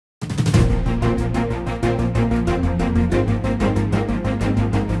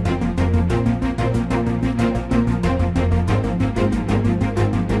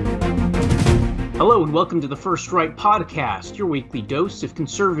Hello and welcome to the First Right Podcast, your weekly dose of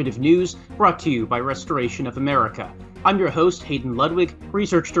conservative news brought to you by Restoration of America. I'm your host, Hayden Ludwig,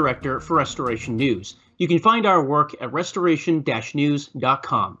 Research Director for Restoration News. You can find our work at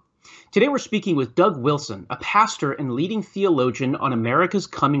restoration-news.com. Today we're speaking with Doug Wilson, a pastor and leading theologian on America's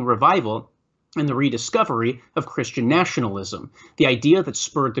coming revival and the rediscovery of Christian nationalism, the idea that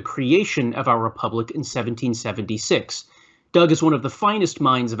spurred the creation of our republic in 1776. Doug is one of the finest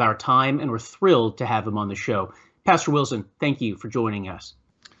minds of our time, and we're thrilled to have him on the show. Pastor Wilson, thank you for joining us.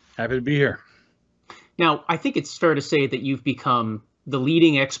 Happy to be here. Now, I think it's fair to say that you've become the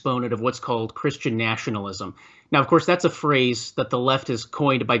leading exponent of what's called Christian nationalism. Now, of course, that's a phrase that the left has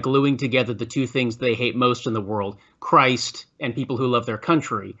coined by gluing together the two things they hate most in the world, Christ and people who love their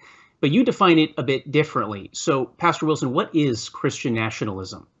country. But you define it a bit differently. So, Pastor Wilson, what is Christian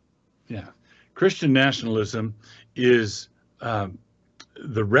nationalism? Yeah, Christian nationalism is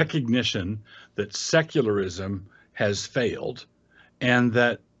the recognition that secularism has failed and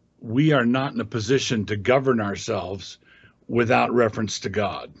that we are not in a position to govern ourselves without reference to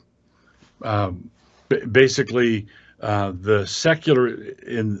God. Basically, the secular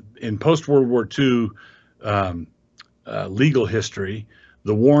in post-World War II legal history,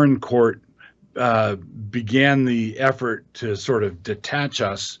 the Warren Court began the effort to sort of detach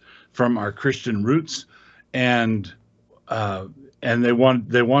us from our Christian roots, and they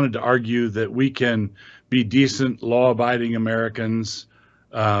wanted to argue that we can be decent, law-abiding Americans,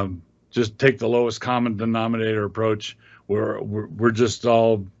 just take the lowest common denominator approach. We're just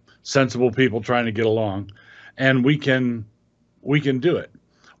all sensible people trying to get along, and we can do it.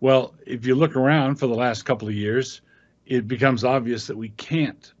 Well, if you look around for the last couple of years, it becomes obvious that we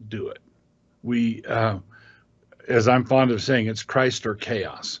can't do it. We, as I'm fond of saying, it's Christ or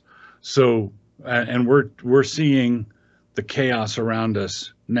chaos. So, and we're seeing the chaos around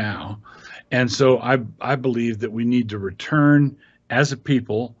us now. And so I believe that we need to return as a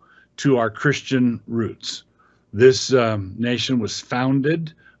people to our Christian roots. This nation was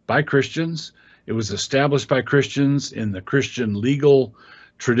founded by Christians. It was established by Christians in the Christian legal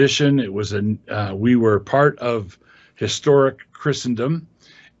tradition. It was we were part of historic Christendom,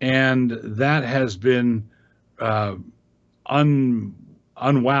 and that has been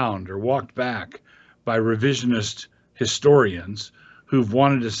unwound or walked back by revisionist historians who've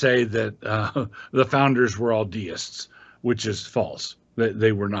wanted to say that the founders were all deists, which is false.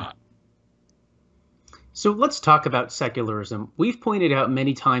 They were not. So let's talk about secularism. We've pointed out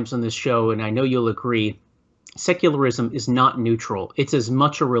many times on this show, and I know you'll agree, secularism is not neutral. It's as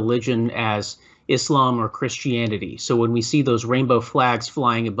much a religion as Islam or Christianity. So when we see those rainbow flags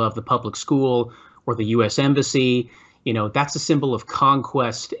flying above the public school or the U.S. Embassy, that's a symbol of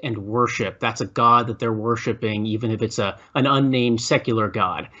conquest and worship. That's a God that they're worshiping, even if it's an unnamed secular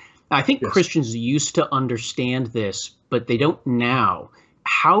God. I think yes. Christians used to understand this, but they don't now.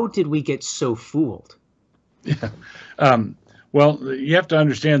 How did we get so fooled? Yeah. Well, you have to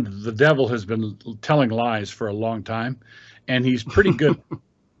understand that the devil has been telling lies for a long time, and he's pretty good.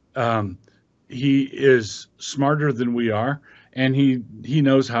 He is smarter than we are, and he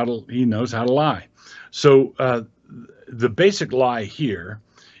knows how to lie. So the basic lie here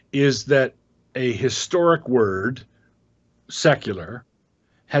is that a historic word, secular,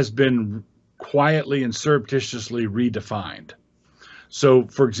 has been quietly and surreptitiously redefined. So,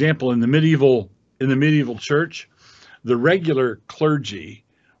 for example, in the medieval church, the regular clergy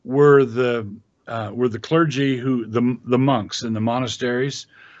were the clergy the monks in the monasteries.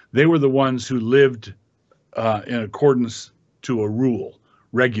 They were the ones who lived in accordance to a rule,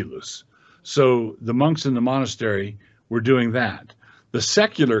 regulus. So the monks in the monastery were doing that. The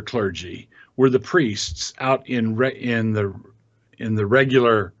secular clergy were the priests out in the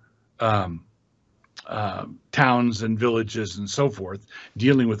regular towns and villages and so forth,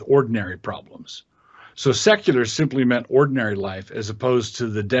 dealing with ordinary problems. So secular simply meant ordinary life as opposed to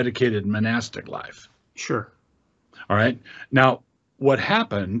the dedicated monastic life. Sure. All right. Now, what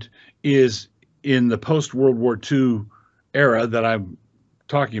happened is in the post-World War II era that I'm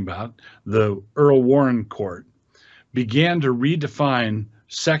talking about, the Earl Warren Court began to redefine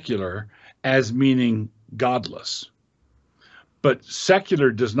secular as meaning godless. But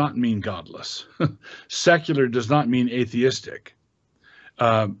secular does not mean godless. Secular does not mean atheistic.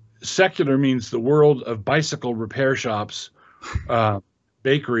 Secular means the world of bicycle repair shops,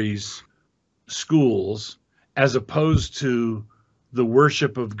 bakeries, schools, as opposed to the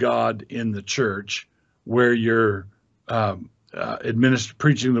worship of God in the church, where you're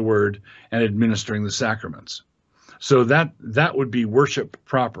preaching the word and administering the sacraments. So that would be worship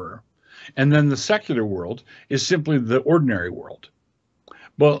proper. And then the secular world is simply the ordinary world.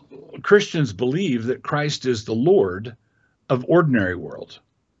 Well, Christians believe that Christ is the Lord of ordinary world.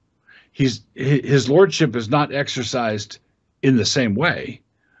 His lordship is not exercised in the same way,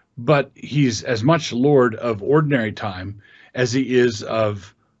 but he's as much Lord of ordinary time as he is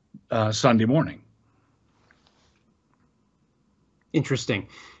of Sunday morning. Interesting.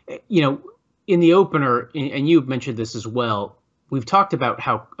 In the opener, and you've mentioned this as well, we've talked about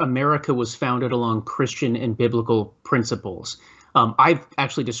how America was founded along Christian and biblical principles. I've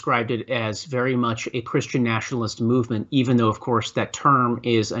actually described it as very much a Christian nationalist movement, even though, of course, that term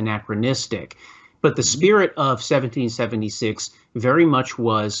is anachronistic. But the spirit of 1776 very much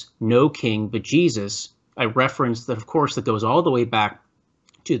was no king but Jesus. I referenced that, of course, that goes all the way back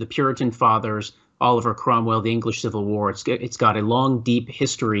to the Puritan fathers, Oliver Cromwell, the English Civil War. It's got a long, deep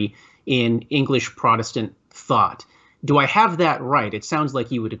history in English Protestant thought. Do I have that right? It sounds like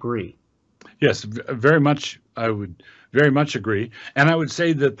you would agree. Yes, very much. I would very much agree. And I would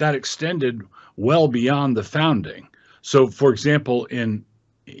say that extended well beyond the founding. So, for example, in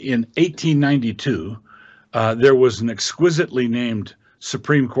 1892, there was an exquisitely named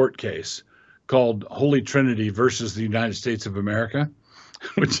Supreme Court case called Holy Trinity versus the United States of America,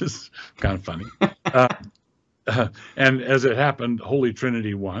 which is kind of funny. And as it happened, Holy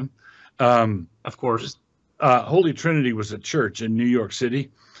Trinity won. Of course. Holy Trinity was a church in New York City,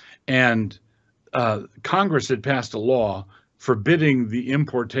 and Congress had passed a law forbidding the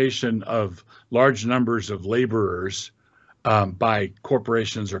importation of large numbers of laborers by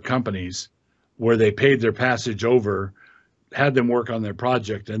corporations or companies, where they paid their passage over, had them work on their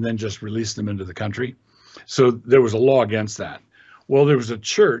project, and then just released them into the country. So there was a law against that. Well, there was a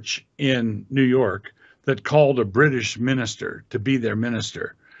church in New York that called a British minister to be their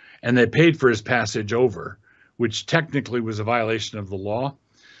minister, and they paid for his passage over, which technically was a violation of the law.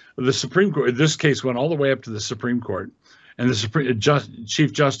 The Supreme Court, this case went all the way up to the Supreme Court, and the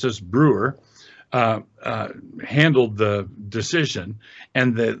Chief Justice Brewer handled the decision,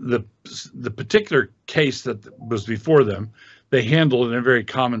 and the particular case that was before them, they handled in a very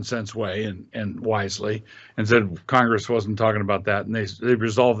common sense way and wisely, and said Congress wasn't talking about that, and they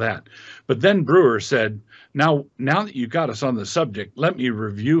resolved that. But then Brewer said, now that you got us on the subject, let me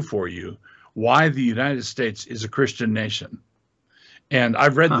review for you why the United States is a Christian nation. And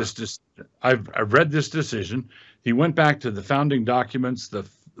I've read this. I've read this decision. He went back to the founding documents,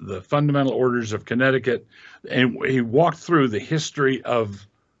 the Fundamental Orders of Connecticut, and he walked through the history of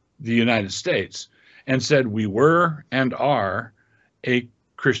the United States and said we were and are a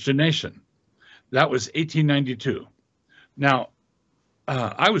Christian nation. That was 1892. Now,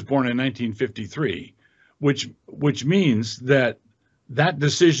 I was born in 1953, which means that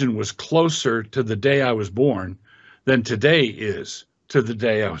decision was closer to the day I was born than today is to the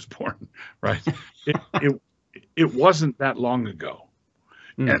day I was born, right? It wasn't that long ago.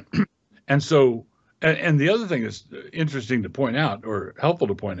 And so, and the other thing that's interesting to point out, or helpful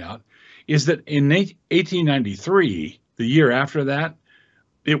to point out, is that in 1893, the year after that,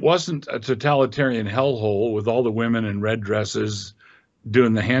 it wasn't a totalitarian hellhole with all the women in red dresses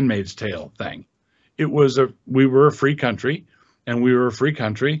doing the Handmaid's Tale thing. We were a free country, and we were a free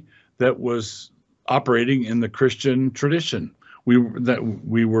country that was operating in the Christian tradition. We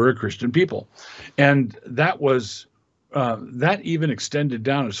were a Christian people, and that even extended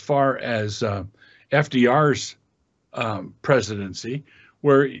down as far as FDR's presidency,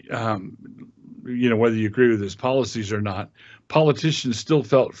 where whether you agree with his policies or not, politicians still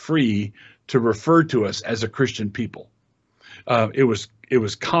felt free to refer to us as a Christian people. It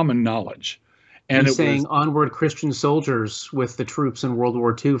was common knowledge. And it saying onward Christian soldiers with the troops in World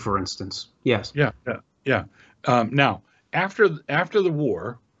War II, for instance. Yes. Yeah. Now, after the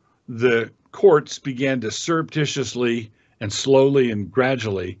war, the courts began to surreptitiously and slowly and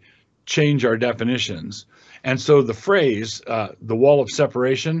gradually change our definitions. And so the phrase, the wall of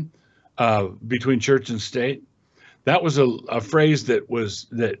separation between church and state, that was a phrase that was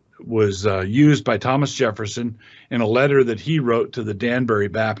used by Thomas Jefferson in a letter that he wrote to the Danbury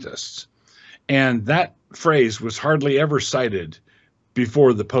Baptists. And that phrase was hardly ever cited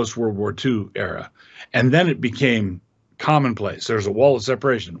before the post-World War II era. And then it became commonplace. There's a wall of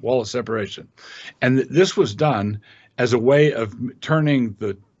separation. And this was done as a way of turning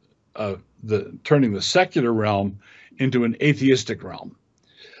the secular realm into an atheistic realm.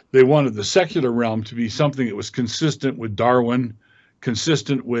 They wanted the secular realm to be something that was consistent with Darwin,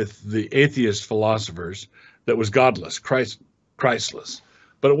 consistent with the atheist philosophers, that was godless, Christless.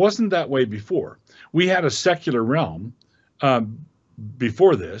 But it wasn't that way before. We had a secular realm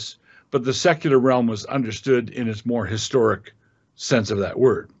before this, but the secular realm was understood in its more historic sense of that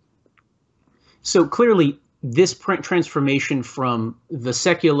word. So clearly, this transformation from the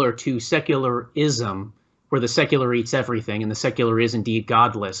secular to secularism, where the secular eats everything and the secular is indeed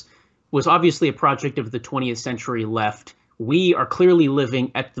godless, was obviously a project of the 20th century left. We are clearly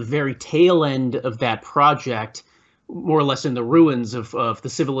living at the very tail end of that project, more or less in the ruins of the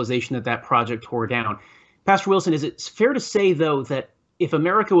civilization that project tore down. Pastor Wilson, is it fair to say, though, that if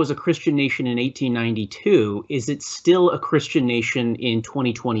America was a Christian nation in 1892, is it still a Christian nation in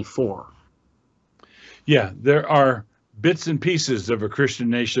 2024? Yeah, there are bits and pieces of a Christian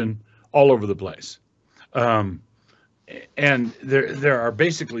nation all over the place. And there are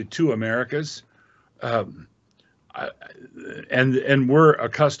basically two Americas. And we're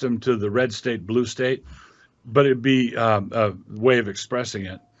accustomed to the red state, blue state, but it'd be a way of expressing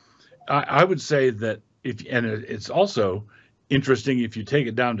it. I would say that it's also interesting if you take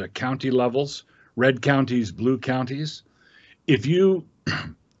it down to county levels, red counties, blue counties. If you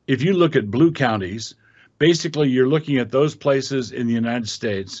look at blue counties, basically you're looking at those places in the United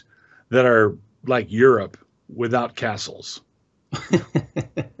States that are like Europe without castles.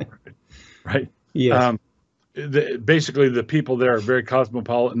 Right? Yes. Basically the people there are very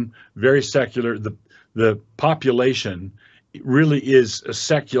cosmopolitan, very secular. The population really is a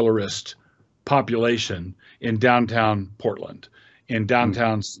secularist population in downtown Portland, in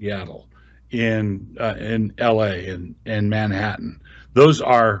downtown Seattle, in LA, and Manhattan. Those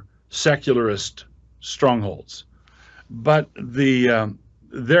are secularist strongholds. But there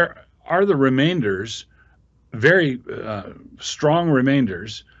are the remainders, very strong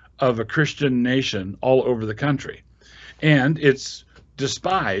remainders of a Christian nation all over the country. And it's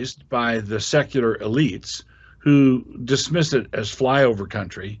despised by the secular elites who dismiss it as flyover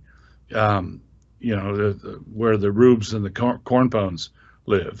country, where the rubes and the cornpones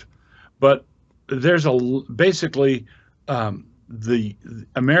live. But there's basically the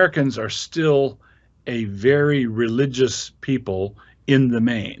Americans are still a very religious people in the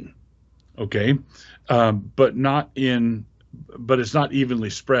main, okay, but it's not evenly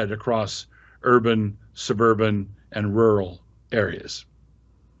spread across urban, suburban, and rural areas.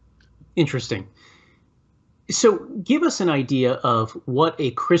 Interesting. So give us an idea of what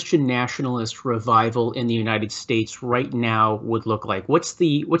a Christian nationalist revival in the United States right now would look like. What's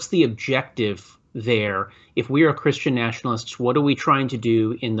the objective there? If we are Christian nationalists, what are we trying to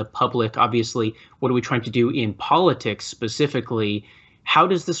do in the public? Obviously, what are we trying to do in politics specifically? How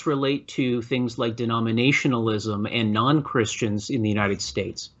does this relate to things like denominationalism and non-Christians in the United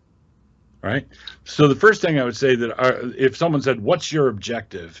States? Right. So the first thing I would say that if someone said, what's your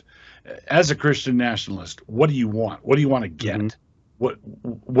objective? As a Christian nationalist, what do you want? What do you want to get? Mm-hmm.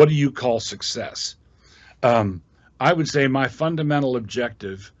 What do you call success? I would say my fundamental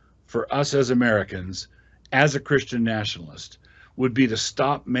objective for us as Americans, as a Christian nationalist, would be to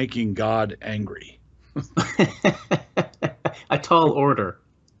stop making God angry. A tall order.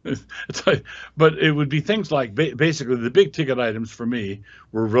 But it would be things like basically the big ticket items for me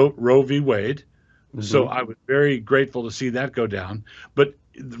were Roe v. Wade. Mm-hmm. So I was very grateful to see that go down. But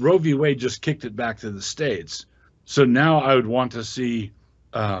Roe v. Wade just kicked it back to the states. So now I would want to see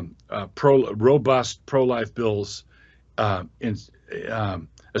robust pro-life bills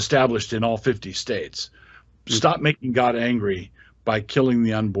established in all 50 states. Stop making God angry by killing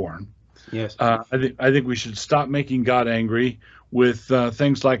the unborn. Yes. I think we should stop making God angry with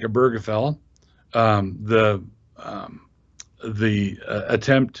things like Obergefell, the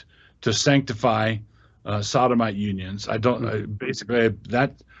attempt to sanctify sodomite unions. Basically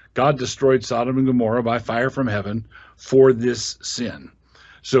that God destroyed Sodom and Gomorrah by fire from heaven for this sin.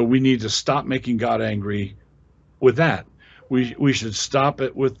 So we need to stop making God angry with that. We should stop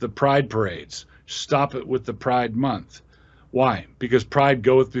it with the pride parades. Stop it with the Pride Month. Why? Because pride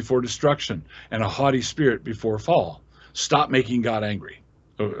goeth before destruction, and a haughty spirit before fall. Stop making God angry.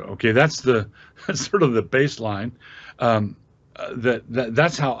 Okay, that's sort of the baseline.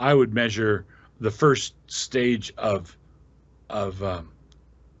 That's how I would measure the first stage of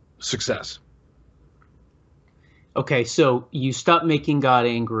success. Okay, so you stop making God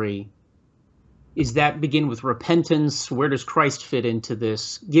angry. Is that begin with repentance? Where does Christ fit into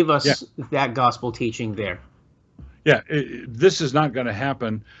this? Give us that gospel teaching there. Yeah, this is not going to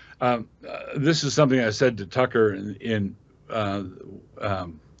happen. This is something I said to Tucker in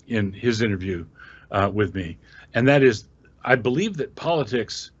his interview with me, and that is, I believe that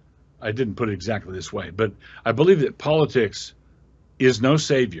politics, I didn't put it exactly this way, but I believe that politics is no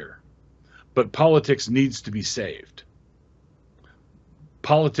savior, but politics needs to be saved.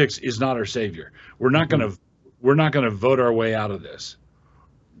 Politics is not our savior. We're not going to vote our way out of this.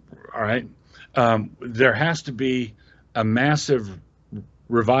 All right. There has to be a massive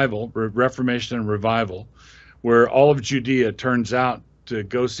revival, Reformation and revival, where all of Judea turns out to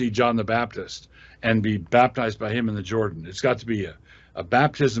go see John the Baptist and be baptized by him in the Jordan. It's got to be a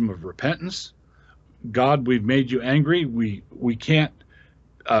baptism of repentance. God, we've made you angry. We can't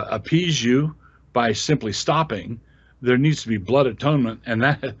appease you by simply stopping. There needs to be blood atonement, and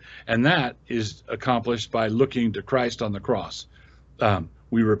that is accomplished by looking to Christ on the cross.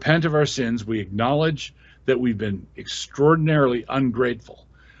 We repent of our sins. We acknowledge that we've been extraordinarily ungrateful.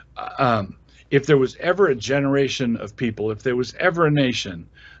 If there was ever a generation of people, if there was ever a nation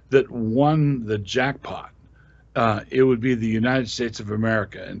that won the jackpot, it would be the United States of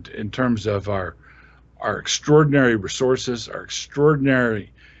America in terms of our extraordinary resources, our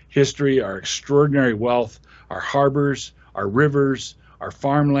extraordinary history, our extraordinary wealth, our harbors, our rivers, our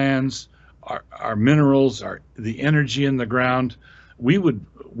farmlands, our minerals, the energy in the ground. We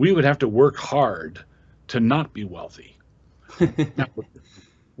would have to work hard to not be wealthy. Now,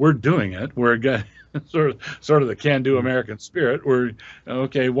 we're doing it. We're sort of the can-do American spirit. We're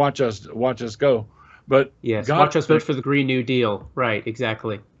okay. Watch us go. But yes, watch us vote for the Green New Deal. Right,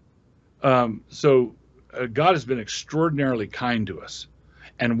 exactly. So God has been extraordinarily kind to us,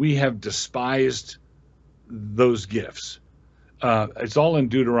 and we have despised those gifts. It's all in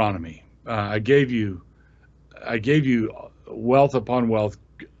Deuteronomy. I gave you wealth upon wealth.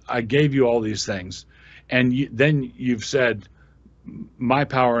 I gave you all these things, and then you've said, my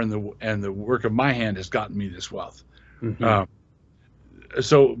power and the work of my hand has gotten me this wealth.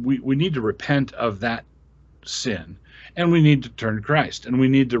 So we need to repent of that sin, and we need to turn to Christ, and we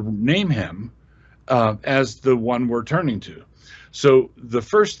need to name him as the one we're turning to. So the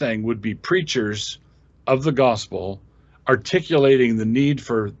first thing would be preachers of the gospel articulating the need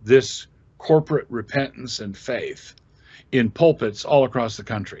for this corporate repentance and faith in pulpits all across the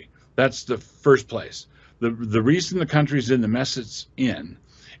country. That's the first place. The reason the country's in the mess it's in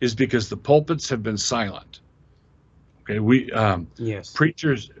is because the pulpits have been silent. Okay, yes.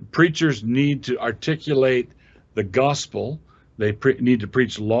 Preachers need to articulate the gospel. They need to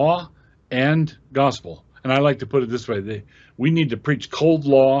preach law and gospel. And I like to put it this way: we need to preach cold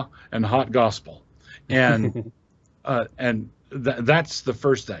law and hot gospel, and that's the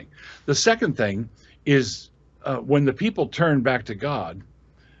first thing. The second thing is when the people turn back to God,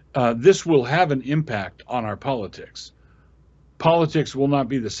 this will have an impact on our politics. Politics will not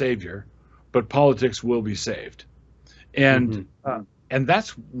be the savior, but politics will be saved. And and that's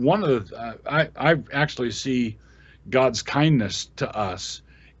one of the I actually see God's kindness to us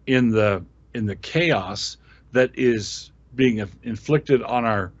in the chaos that is being inflicted on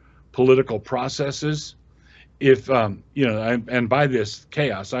our political processes. If and by this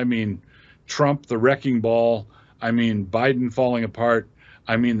chaos I mean Trump the wrecking ball, I mean Biden falling apart,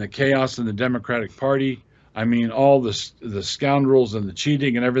 I mean the chaos in the Democratic Party, I mean all the scoundrels and the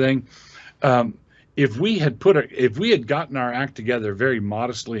cheating and everything. If we had gotten our act together very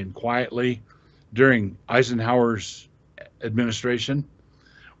modestly and quietly during Eisenhower's administration,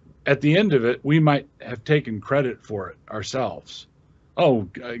 at the end of it, we might have taken credit for it ourselves. Oh,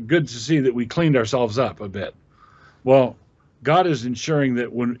 good to see that we cleaned ourselves up a bit. Well, God is ensuring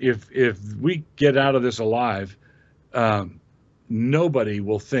that if we get out of this alive, nobody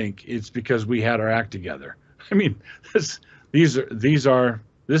will think it's because we had our act together. I mean, this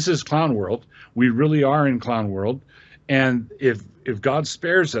is clown world. We really are in clown world, and if God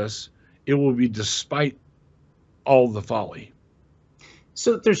spares us, it will be despite all the folly.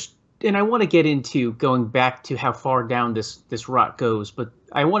 So and I want to get into going back to how far down this rut goes, but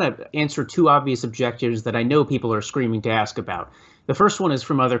I want to answer two obvious objectives that I know people are screaming to ask about. The first one is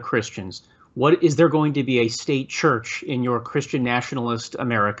from other Christians. What is there going to be a state church in your Christian nationalist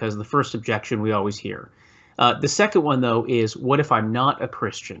America? Is the first objection we always hear. The second one, though, is what if I'm not a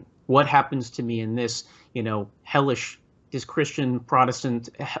Christian? What happens to me in this, hellish, this Christian Protestant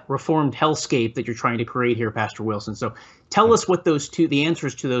Reformed hellscape that you're trying to create here, Pastor Wilson? So tell us what the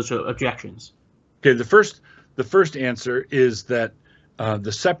answers to those objections. Okay, the first answer is that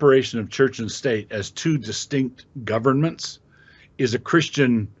the separation of church and state as two distinct governments is a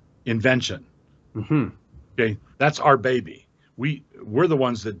Christian invention. Okay, that's our baby. We're the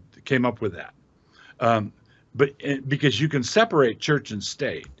ones that came up with that. But because you can separate church and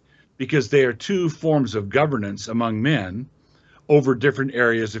state, because they are two forms of governance among men over different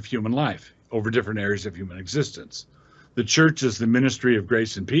areas of human life, over different areas of human existence. The church is the ministry of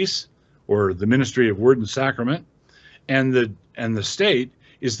grace and peace, or the ministry of word and sacrament, and the state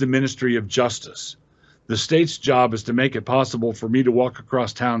is the ministry of justice. The state's job is to make it possible for me to walk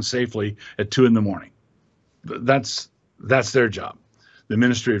across town safely at 2 a.m. That's their job, the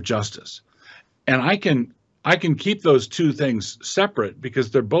ministry of justice. And I can I can keep those two things separate because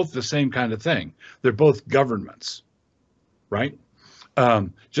they're both the same kind of thing. They're both governments, right?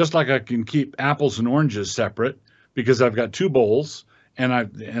 Just like I can keep apples and oranges separate because I've got two bowls, and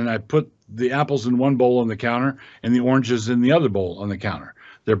I put the apples in one bowl on the counter and the oranges in the other bowl on the counter.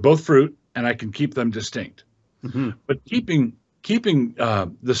 They're both fruit, and I can keep them distinct. Mm-hmm. But keeping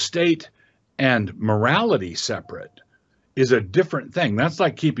the state and morality separate is a different thing. That's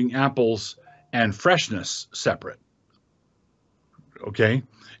like keeping apples and freshness separate. Okay.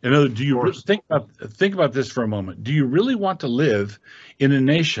 In other words, do you think about this for a moment? Do you really want to live in a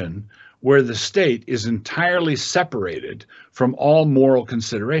nation where the state is entirely separated from all moral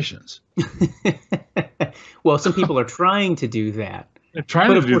considerations? Well, some people are trying to do that. They're trying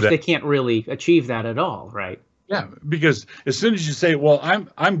but to of do course that. they can't really achieve that at all, right? Yeah, because as soon as you say, "Well,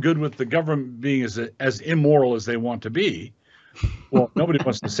 I'm good with the government being as immoral as they want to be," well, nobody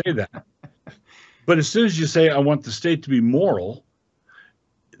wants to say that. But as soon as you say, "I want the state to be moral,"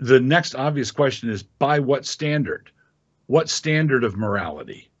 the next obvious question is, by what standard? What standard of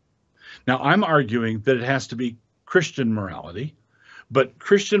morality? Now, I'm arguing that it has to be Christian morality, but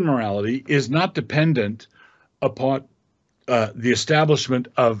Christian morality is not dependent upon the establishment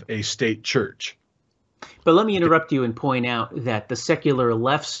of a state church. But let me interrupt you and point out that the secular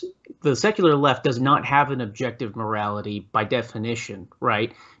left does not have an objective morality by definition,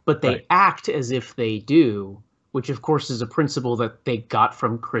 right? But they act as if they do, which of course is a principle that they got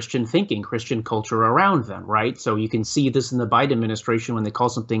from Christian thinking, Christian culture around them, right? So you can see this in the Biden administration when they call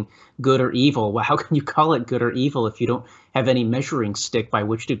something good or evil. Well, how can you call it good or evil if you don't have any measuring stick by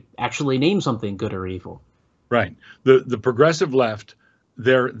which to actually name something good or evil? Right. The progressive left,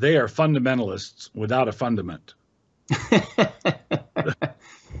 they are fundamentalists without a fundament.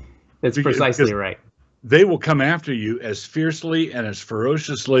 That's precisely right. They will come after you as fiercely and as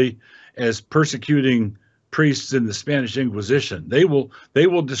ferociously as persecuting priests in the Spanish Inquisition. They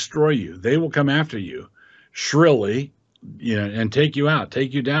will destroy you. They will come after you shrilly, and take you out,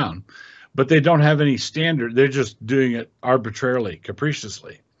 take you down. But they don't have any standard. They're just doing it arbitrarily,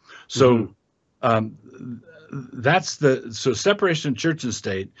 capriciously. So so separation of church and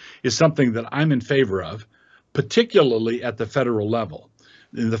state is something that I'm in favor of, particularly at the federal level.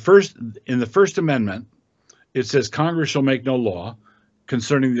 In the First Amendment, it says Congress shall make no law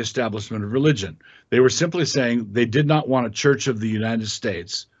concerning the establishment of religion. They were simply saying they did not want a Church of the United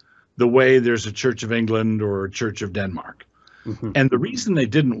States the way there's a Church of England or a Church of Denmark. Mm-hmm. And the reason they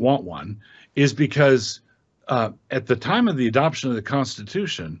didn't want one is because at the time of the adoption of the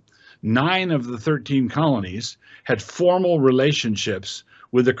Constitution, 9 of the 13 colonies had formal relationships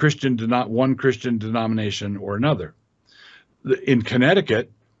with one Christian denomination or another. In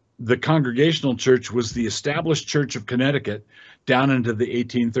Connecticut, the Congregational Church was the established Church of Connecticut down into the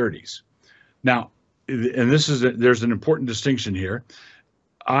 1830s. Now, and there's an important distinction here.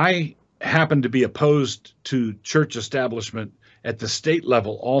 I happen to be opposed to church establishment at the state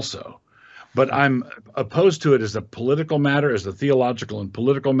level also, but I'm opposed to it as a political matter, as a theological and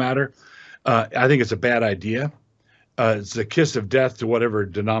political matter. I think it's a bad idea. It's a kiss of death to whatever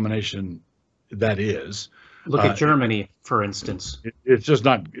denomination that is. Look at Germany, for instance. It's just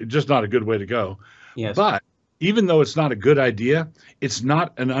not a good way to go. Yes. But even though it's not a good idea, it's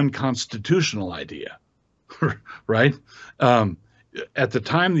not an unconstitutional idea, right? At the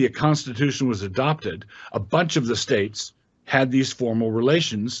time the Constitution was adopted, a bunch of the states had these formal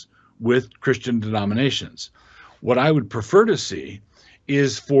relations with Christian denominations. What I would prefer to see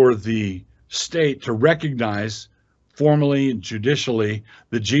is for the state to recognize formally and judicially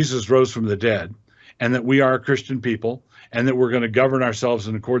that Jesus rose from the dead, and that we are a Christian people, and that we're going to govern ourselves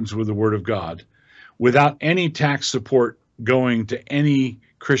in accordance with the Word of God, without any tax support going to any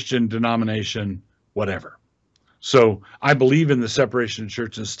Christian denomination, whatever. So I believe in the separation of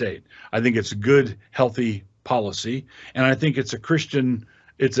church and state. I think it's a good, healthy policy, and I think it's a Christian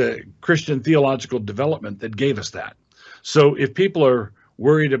theological development that gave us that. So if people are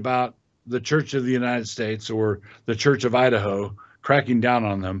worried about the Church of the United States or the Church of Idaho cracking down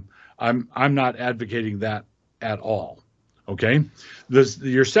on them, I'm not advocating that at all. Okay.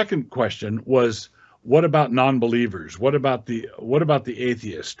 Your second question was, what about non-believers? What about the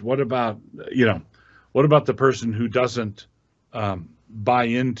atheist? What about the person who doesn't buy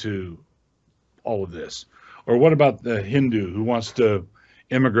into all of this? Or what about the Hindu who wants to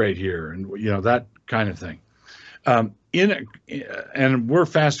immigrate here and that kind of thing? And we're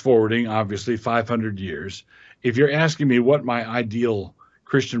fast forwarding, obviously, 500 years. If you're asking me what my ideal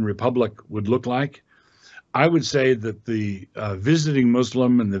Christian republic would look like, I would say that the visiting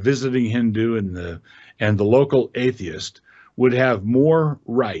Muslim and the visiting Hindu and the local atheist would have more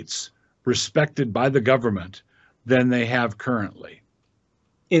rights respected by the government than they have currently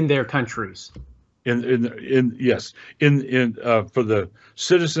in their countries. Yes, for the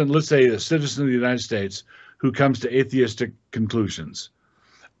citizen, let's say a citizen of the United States who comes to atheistic conclusions,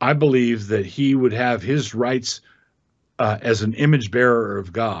 I believe that he would have his rights as an image bearer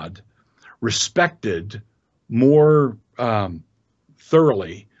of God respected more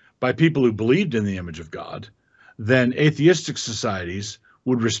thoroughly by people who believed in the image of God than atheistic societies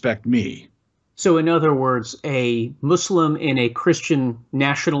would respect me. So in other words, a Muslim in a Christian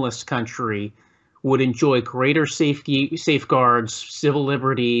nationalist country would enjoy greater safeguards, civil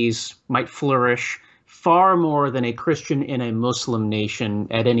liberties, might flourish far more than a Christian in a Muslim nation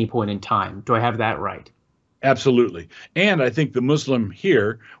at any point in time. Do I have that right? Absolutely. And I think the Muslim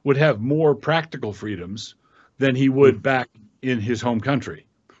here would have more practical freedoms than he would back in his home country.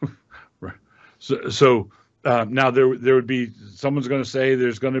 So now there would be, someone's going to say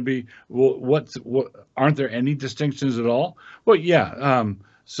there's going to be, well, what aren't there any distinctions at all? Well, yeah.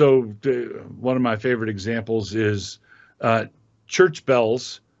 One of my favorite examples is church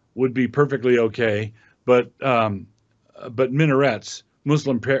bells would be perfectly okay, but minarets,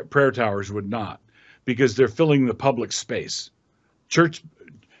 Muslim prayer towers would not, because they're filling the public space. Church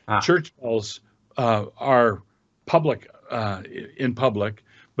bells are public in public,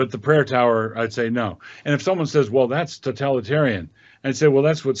 but the prayer tower, I'd say no. And if someone says, well, that's totalitarian, I'd say, well,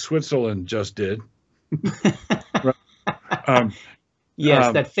 that's what Switzerland just did.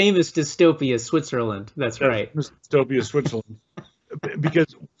 Yes, that famous dystopia, Switzerland. That's right. Dystopia, Switzerland.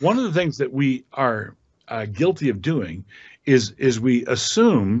 Because one of the things that we are guilty of doing is we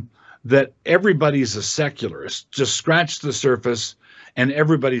assume that everybody's a secularist. Just scratch the surface and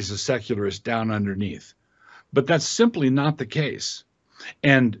everybody's a secularist down underneath. But that's simply not the case.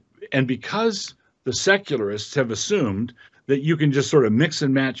 And because the secularists have assumed that you can just sort of mix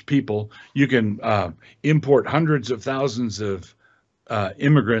and match people, you can import hundreds of thousands of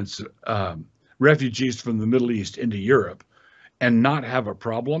immigrants, refugees from the Middle East into Europe and not have a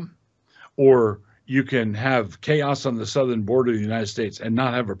problem, or you can have chaos on the southern border of the United States and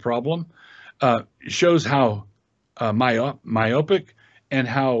not have a problem, shows how myopic and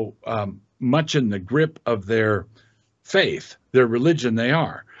how much in the grip of their faith, their religion they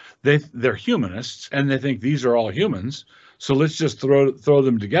are. They're humanists, and they think these are all humans, so let's just throw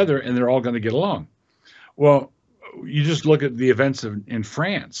them together and they're all going to get along. Well, you just look at the events in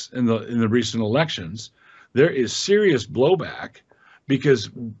France in the recent elections. There is serious blowback because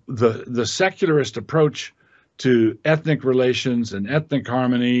the secularist approach to ethnic relations and ethnic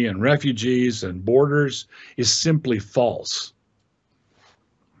harmony and refugees and borders is simply false.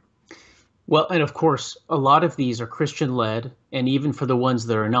 Well, and of course, a lot of these are Christian-led, and even for the ones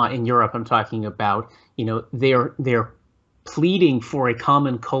that are not, in Europe, I'm talking about, they're pleading for a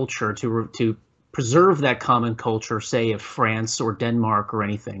common culture to preserve that common culture, say, of France or Denmark or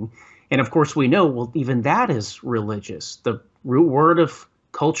anything. And of course, we know, well, even that is religious. The root word of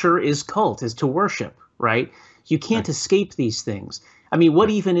culture is cult, is to worship, right? You can't escape these things. I mean, what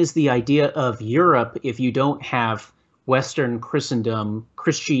even is the idea of Europe if you don't have Western Christendom,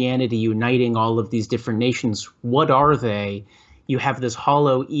 Christianity uniting all of these different nations? What are they? You have this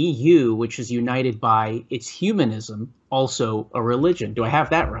hollow EU, which is united by its humanism, also a religion. Do I have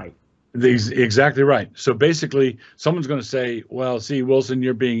that right? Exactly right. So basically, someone's going to say, well, see, Wilson,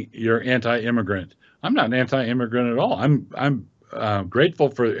 you're anti-immigrant. I'm not anti-immigrant at all. I'm grateful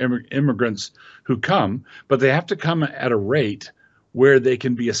for immigrants who come, but they have to come at a rate where they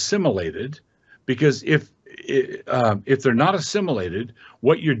can be assimilated, because if they're not assimilated,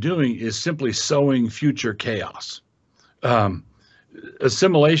 what you're doing is simply sowing future chaos.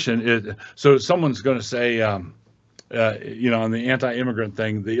 Assimilation is, so someone's going to say, on the anti-immigrant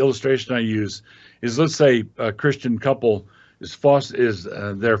thing, the illustration I use is, let's say a Christian couple is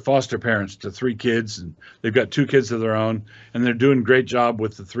their foster parents to 3 kids, and they've got 2 kids of their own, and they're doing a great job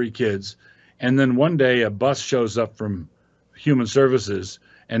with the 3 kids. And then one day a bus shows up from Human Services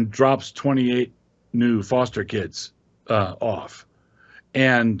and drops 28 new foster kids off,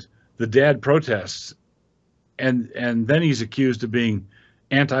 and the dad protests, and then he's accused of being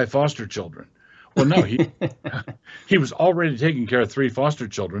anti-foster children. Well, no, he was already taking care of 3 foster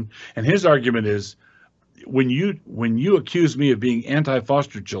children, and his argument is, when you accuse me of being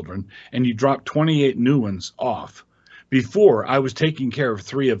anti-foster children and you drop 28 new ones off, before I was taking care of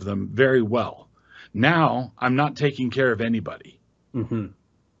 3 of them very well. Now I'm not taking care of anybody. Mm-hmm.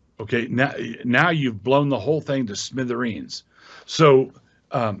 Okay, now you've blown the whole thing to smithereens. So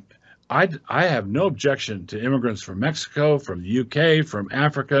I have no objection to immigrants from Mexico, from the UK, from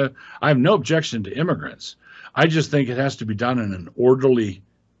Africa. I have no objection to immigrants. I just think it has to be done in an orderly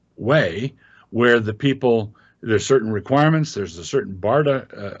way where the people, there's certain requirements, there's a certain bar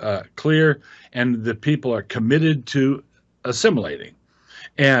to clear, and the people are committed to assimilating.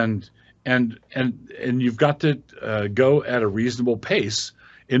 And you've got to go at a reasonable pace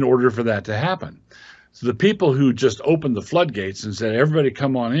in order for that to happen. So the people who just opened the floodgates and said, everybody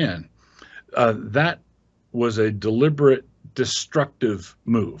come on in, that was a deliberate, destructive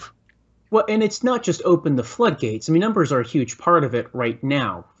move. Well, and it's not just open the floodgates. I mean, numbers are a huge part of it right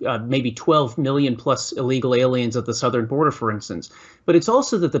now, maybe 12 million plus illegal aliens at the southern border, for instance. But it's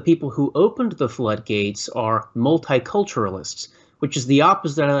also that the people who opened the floodgates are multiculturalists, which is the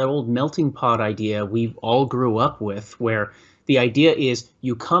opposite of that old melting pot idea we all grew up with, where the idea is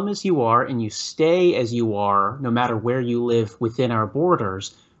you come as you are and you stay as you are, no matter where you live within our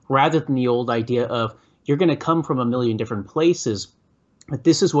borders, rather than the old idea of you're going to come from a million different places. But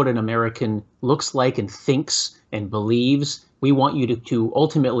this is what an American looks like and thinks and believes. We want you to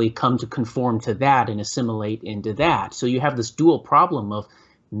ultimately come to conform to that and assimilate into that. So you have this dual problem of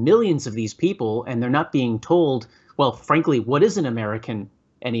millions of these people, and they're not being told, well, frankly, what is an American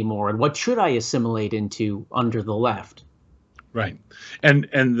anymore, and what should I assimilate into under the left? Right. And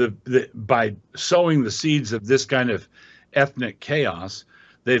by sowing the seeds of this kind of ethnic chaos,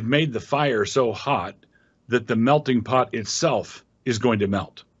 they've made the fire so hot that the melting pot itself is going to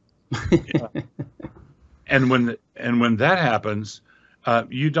melt. And when that happens,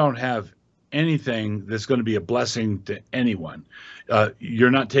 you don't have anything that's going to be a blessing to anyone.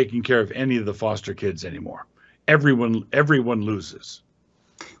 You're not taking care of any of the foster kids anymore. Everyone loses.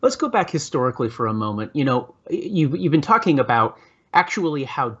 Let's go back historically for a moment. You know, you've been talking about actually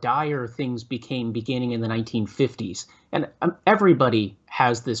how dire things became beginning in the 1950s. And everybody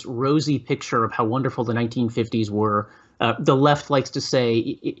has this rosy picture of how wonderful the 1950s were. The left likes to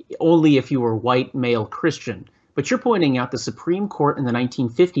say only if you were white, male, Christian. But you're pointing out the Supreme Court in the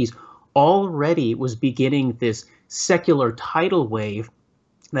 1950s already was beginning this secular tidal wave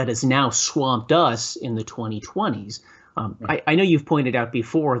that has now swamped us in the 2020s. I know you've pointed out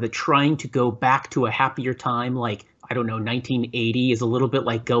before that trying to go back to a happier time, like, I don't know, 1980 is a little bit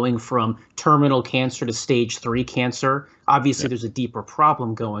like going from terminal cancer to stage 3 cancer. Obviously, there's a deeper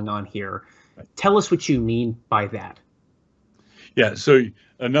problem going on here. Tell us what you mean by that. Yeah. So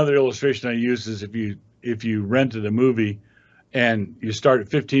another illustration I use is if you rented a movie and you start at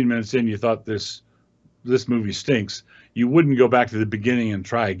 15 minutes in, you thought this movie stinks, you wouldn't go back to the beginning and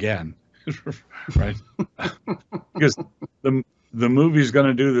try again, right? Because the movie's going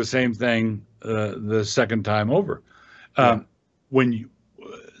to do the same thing the second time over.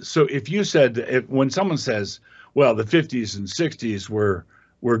 So if you said, when someone says, well, the 50s and 60s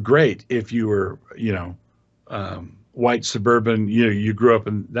were great if you were, white suburban, you grew up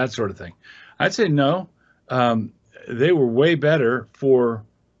in that sort of thing, I'd say no. They were way better for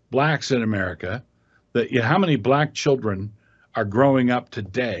blacks in America. How many black children are growing up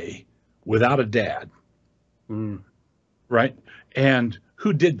today without a dad? Right? And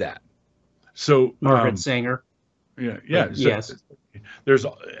who did that? So Margaret Sanger. Yeah. So yes.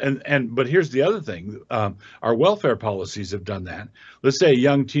 But here's the other thing. Our welfare policies have done that. Let's say a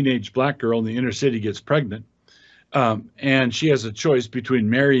young teenage black girl in the inner city gets pregnant, and she has a choice between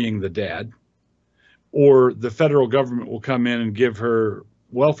marrying the dad, or the federal government will come in and give her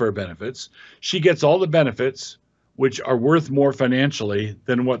welfare benefits. She gets all the benefits, which are worth more financially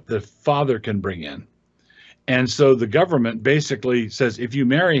than what the father can bring in. And so the government basically says, if you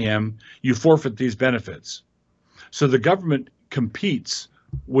marry him, you forfeit these benefits. So the government competes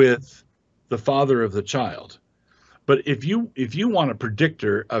with the father of the child. But if you want a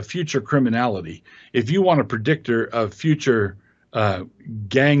predictor of future criminality, if you want a predictor of future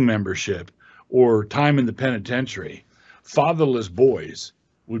gang membership or time in the penitentiary, fatherless boys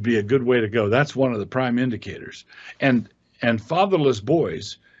would be a good way to go. That's one of the prime indicators. And fatherless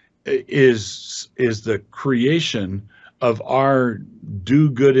boys is the creation of our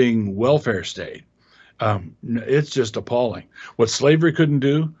do-gooding welfare state. It's just appalling. What slavery couldn't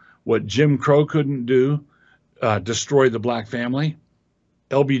do, what Jim Crow couldn't do, destroy the black family,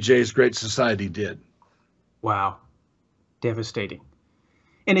 LBJ's Great Society did. Wow. Devastating.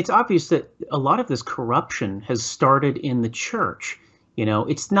 And it's obvious that a lot of this corruption has started in the church.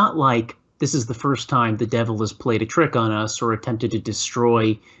 It's not like this is the first time the devil has played a trick on us or attempted to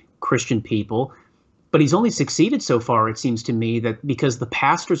destroy Christian people. But he's only succeeded so far, it seems to me, that because the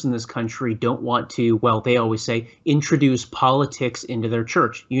pastors in this country don't want to, well, they always say, introduce politics into their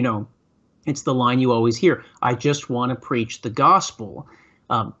church. It's the line you always hear. I just want to preach the gospel.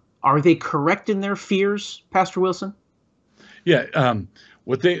 Are they correct in their fears, Pastor Wilson? Yeah.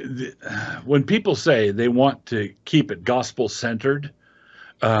 When people say they want to keep it gospel centered,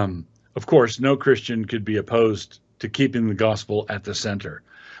 Of course, no Christian could be opposed to keeping the gospel at the center.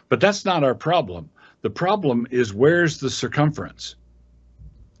 But that's not our problem. The problem is, where's the circumference?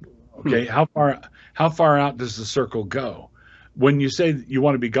 Okay, how far out does the circle go? When you say you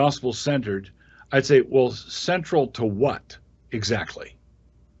want to be gospel-centered, I'd say, well, central to what exactly?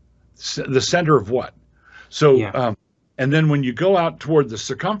 The center of what? So, Yeah. and then when you go out toward the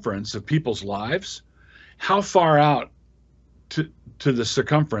circumference of people's lives, how far out to the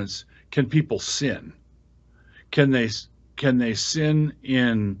circumference can people sin? Can they sin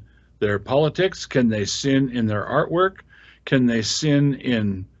in their politics? Can they sin in their artwork? Can they sin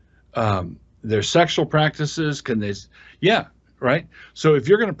in their sexual practices? Yeah, right? So if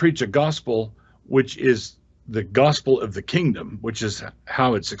you're going to preach a gospel, which is the gospel of the kingdom, which is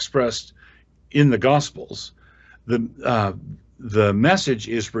how it's expressed in the gospels, the message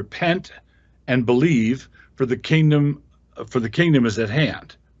is repent and believe, for the kingdom is at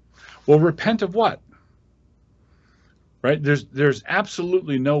hand. Well, repent of what? Right? There's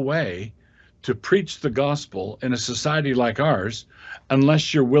absolutely no way to preach the gospel in a society like ours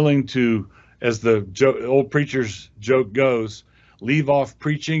unless you're willing to, as the old preacher's joke goes, leave off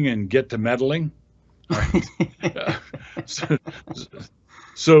preaching and get to meddling. Right?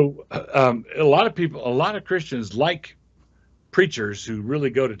 So a lot of Christians like preachers who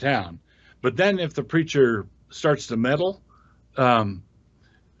really go to town, but then if the preacher starts to meddle,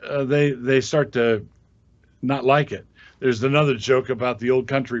 they start to not like it. There's another joke about the old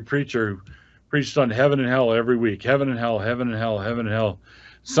country preacher who preached on heaven and hell every week. Heaven and hell, heaven and hell, heaven and hell.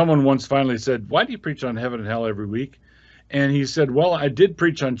 Someone once finally said, "Why do you preach on heaven and hell every week?" And he said, "Well, I did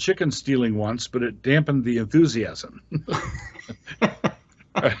preach on chicken stealing once, but it dampened the enthusiasm."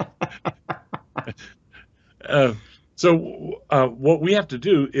 So what we have to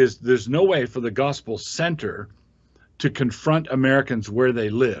do is, there's no way for the gospel center to confront Americans where they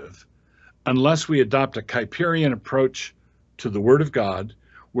live unless we adopt a Kuyperian approach to the Word of God,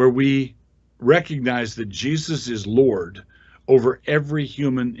 where we recognize that Jesus is Lord over every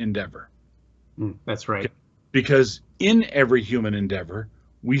human endeavor. That's right. Because in every human endeavor,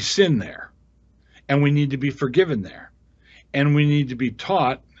 we sin there, and we need to be forgiven there, and we need to be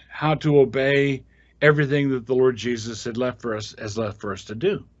taught how to obey everything that the Lord Jesus has left for us to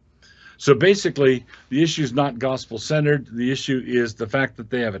do. So basically, the issue is not gospel-centered. The issue is the fact that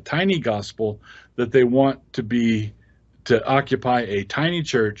they have a tiny gospel that they want to occupy a tiny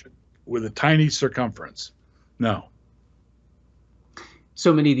church with a tiny circumference. No.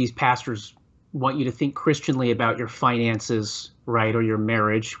 So many of these pastors want you to think Christianly about your finances, right, or your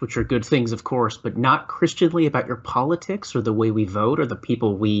marriage, which are good things, of course, but not Christianly about your politics or the way we vote or the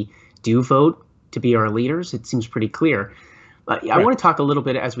people we do vote to be our leaders. It seems pretty clear. I want to talk a little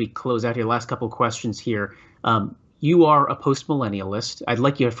bit as we close out here, last couple of questions here. You are a post-millennialist. I'd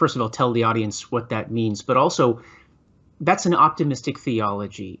like you to, first of all, tell the audience what that means, but also that's an optimistic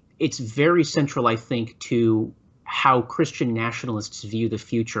theology. It's very central, I think, to how Christian nationalists view the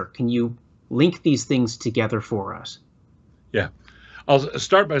future. Can you link these things together for us? Yeah. I'll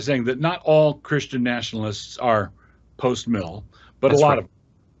start by saying that not all Christian nationalists are post-mill, but that's a lot of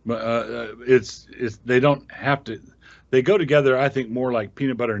they don't have to. They go together, I think, more like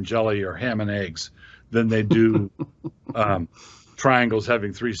peanut butter and jelly or ham and eggs than they do triangles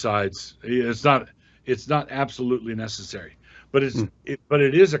having three sides. It's not absolutely necessary, but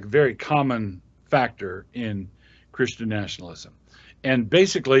it is a very common factor in Christian nationalism. And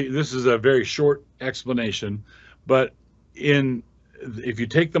basically, this is a very short explanation, but if you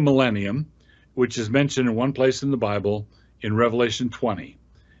take the millennium, which is mentioned in one place in the Bible, in Revelation 20,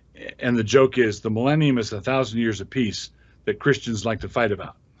 and the joke is the millennium is 1,000 years of peace that Christians like to fight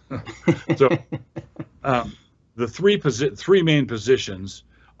about. So the three main positions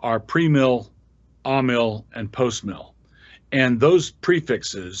are pre-mill, amill, and post-mill. And those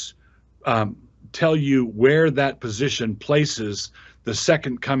prefixes tell you where that position places the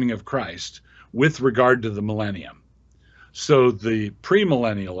second coming of Christ with regard to the millennium. So the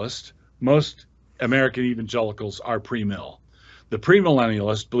premillennialist, most American evangelicals are pre-mill. The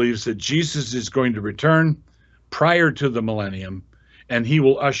premillennialist believes that Jesus is going to return prior to the millennium, and he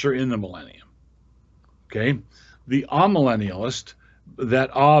will usher in the millennium. Okay? The amillennialist, that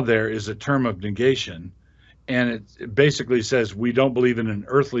there is a term of negation, and it basically says we don't believe in an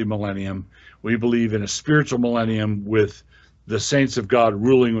earthly millennium. We believe in a spiritual millennium with the saints of God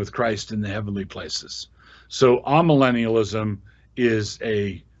ruling with Christ in the heavenly places. So amillennialism is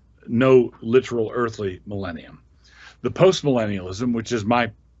a no literal earthly millennium. The postmillennialism, which is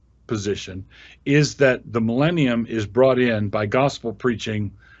my position, is that the millennium is brought in by gospel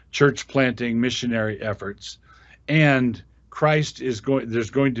preaching, church planting, missionary efforts, and there's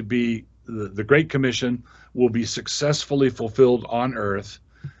going to be the Great Commission will be successfully fulfilled on earth.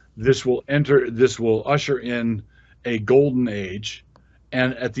 This will usher in a golden age,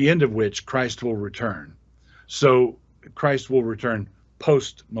 and at the end of which Christ will return. So Christ will return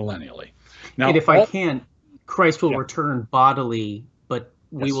post-millennially. Now, and if I can, Christ will return bodily, but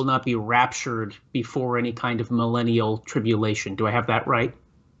we will not be raptured before any kind of millennial tribulation. Do I have that right?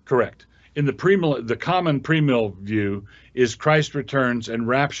 Correct. In the common premill view is Christ returns and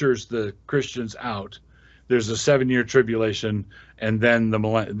raptures the Christians out. There's a 7-year tribulation, and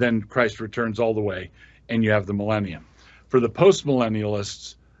then Christ returns all the way, and you have the millennium. For the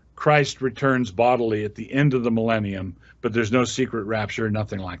postmillennialists, Christ returns bodily at the end of the millennium, but there's no secret rapture,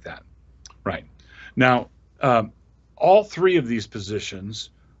 nothing like that. Right. Now, all three of these positions,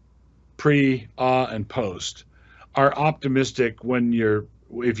 pre, and post, are optimistic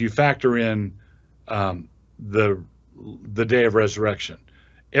if you factor in the day of resurrection.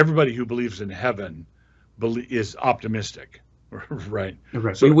 Everybody who believes in heaven is optimistic, right?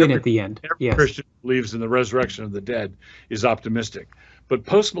 Right. So we win at the end. Every Christian who believes in the resurrection of the dead is optimistic. But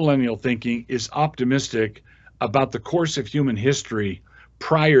postmillennial thinking is optimistic about the course of human history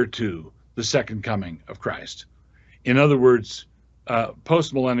prior to the second coming of Christ. In other words,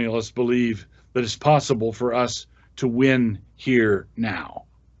 postmillennialists believe that it's possible for us to win here now,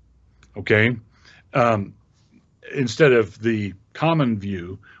 okay? Instead of the common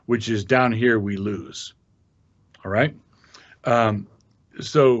view, which is down here we lose, all right?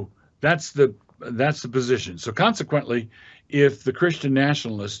 So that's the position. So consequently, if the Christian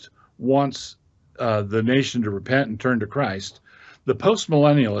nationalist wants the nation to repent and turn to Christ, the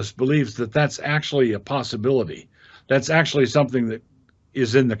postmillennialist believes that that's actually a possibility. That's actually something that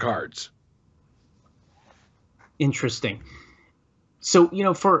is in the cards. Interesting.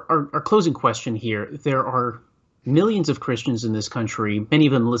 So, for our closing question here, there are millions of Christians in this country, many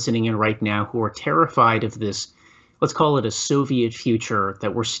of them listening in right now, who are terrified of this, let's call it a Soviet future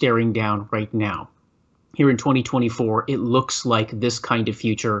that we're staring down right now. Here in 2024, it looks like this kind of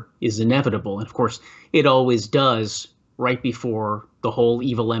future is inevitable. And of course, it always does right before the whole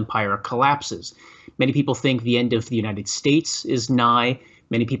evil empire collapses. Many people think the end of the United States is nigh.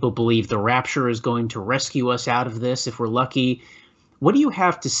 Many people believe the rapture is going to rescue us out of this if we're lucky. What do you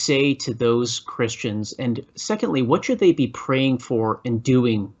have to say to those Christians? And secondly, what should they be praying for and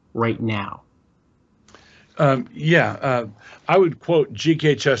doing right now? I would quote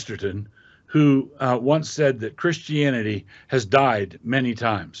G.K. Chesterton, who once said that Christianity has died many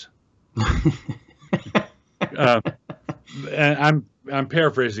times. And I'm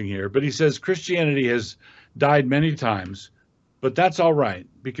paraphrasing here, but he says Christianity has died many times, but that's all right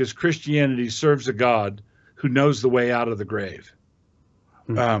because Christianity serves a God who knows the way out of the grave.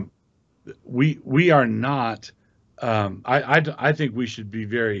 We are not. I think we should be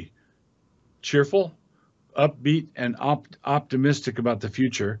very cheerful, upbeat, and optimistic about the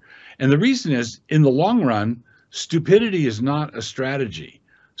future. And the reason is, in the long run, stupidity is not a strategy.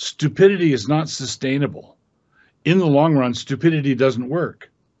 Stupidity is not sustainable. In the long run, stupidity doesn't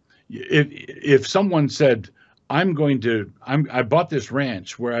work. If someone said, I bought this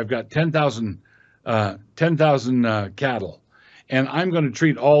ranch where I've got 10,000 cattle, and I'm going to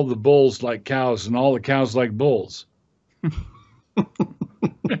treat all the bulls like cows and all the cows like bulls.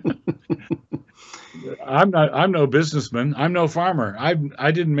 I'm no businessman. I'm no farmer. I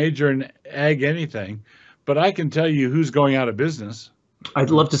didn't major in ag anything, but I can tell you who's going out of business.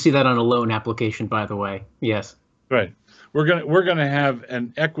 I'd love to see that on a loan application, by the way. Yes. Right. We're gonna have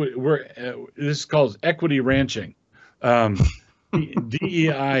an equity. This is called equity ranching,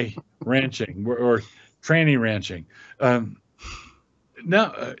 DEI ranching or tranny ranching.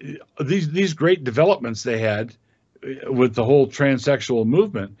 Now, these great developments they had with the whole transsexual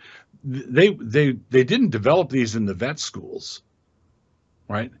movement, they didn't develop these in the vet schools,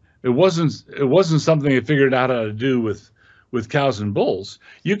 right? It wasn't something they figured out how to do with cows and bulls.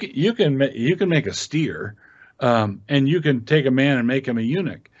 You can make a steer. And you can take a man and make him a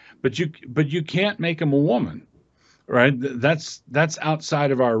eunuch, but you can't make him a woman, right? That's outside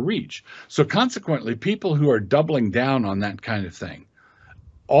of our reach. So consequently, people who are doubling down on that kind of thing,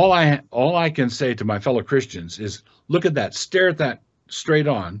 all I can say to my fellow Christians is look at that, stare at that straight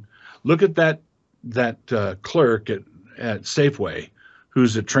on, look at that clerk at Safeway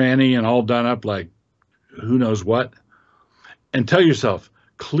who's a tranny and all done up like who knows what, and tell yourself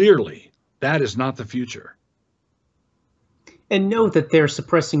clearly that is not the future. And know that they're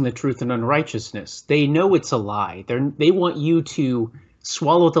suppressing the truth and unrighteousness. They know it's a lie. They want you to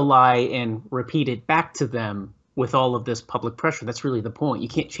swallow the lie and repeat it back to them with all of this public pressure. That's really the point. You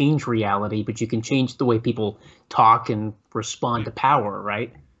can't change reality, but you can change the way people talk and respond to power,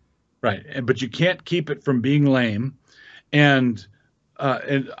 right? Right. But you can't keep it from being lame. And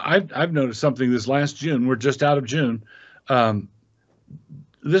I've noticed something this last June. We're just out of June.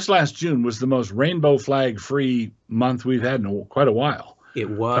 This last June was the most rainbow flag free month we've had in quite a while. It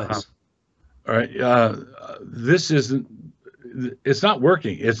was. All right. It's not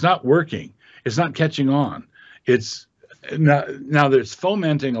working. It's not working. It's not catching on. It's now there's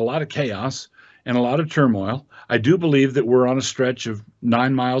fomenting a lot of chaos and a lot of turmoil. I do believe that we're on a stretch of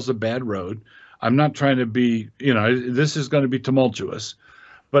 9 miles of bad road. I'm not trying to be, this is going to be tumultuous,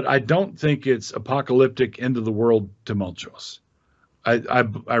 but I don't think it's apocalyptic, end of the world tumultuous.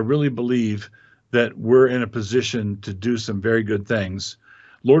 I really believe that we're in a position to do some very good things,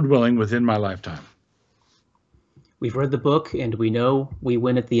 Lord willing, within my lifetime. We've read the book and we know we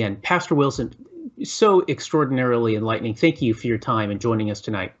win at the end. Pastor Wilson, so extraordinarily enlightening. Thank you for your time and joining us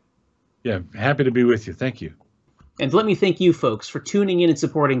tonight. Yeah, happy to be with you. Thank you. And let me thank you folks for tuning in and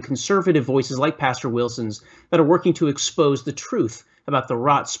supporting conservative voices like Pastor Wilson's that are working to expose the truth about the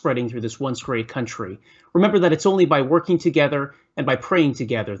rot spreading through this once great country. Remember that it's only by working together and by praying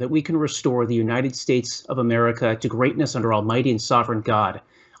together that we can restore the United States of America to greatness under Almighty and Sovereign God.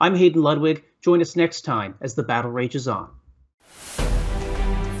 I'm Hayden Ludwig. Join us next time as the battle rages on.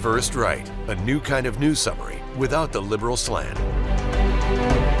 First Right, a new kind of news summary without the liberal slant.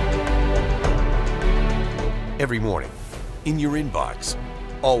 Every morning, in your inbox,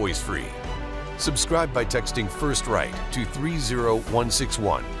 always free. Subscribe by texting First Right to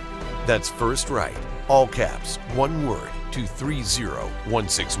 30161. That's First Right, all caps, one word, to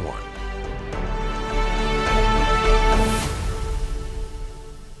 30161.